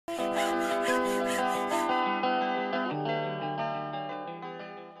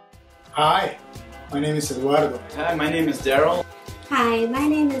Hi, my name is Eduardo. Hi, my name is Darryl. Hi, my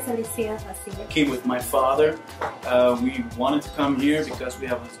name is Alicia. Came with my father. We wanted to come here because we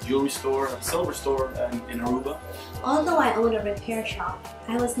have a jewelry store, a silver store in Aruba. Although I own a repair shop,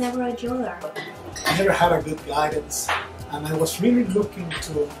 I was never a jeweler. I never had a good guidance, and I was really looking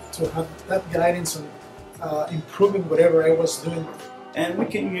to have that guidance on improving whatever I was doing. And we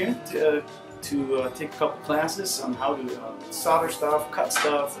came here to take a couple classes on how to solder stuff, cut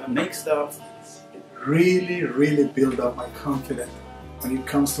stuff, and make stuff. It really built up my confidence when it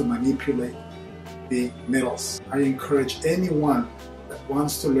comes to manipulate the metals. I encourage anyone that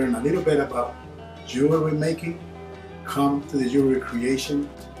wants to learn a little bit about jewelry making, come to the jewelry creation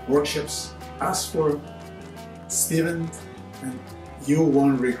workshops. Ask for Steven and you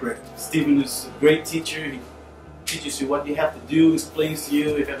won't regret it. Steven is a great teacher. He teaches you what you have to do, explains to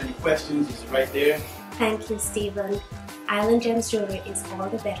you. If you have any questions, he's right there. Thank you, Steven. Island Gems Jewelry is all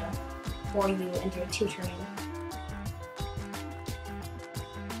the better for you and your tutoring.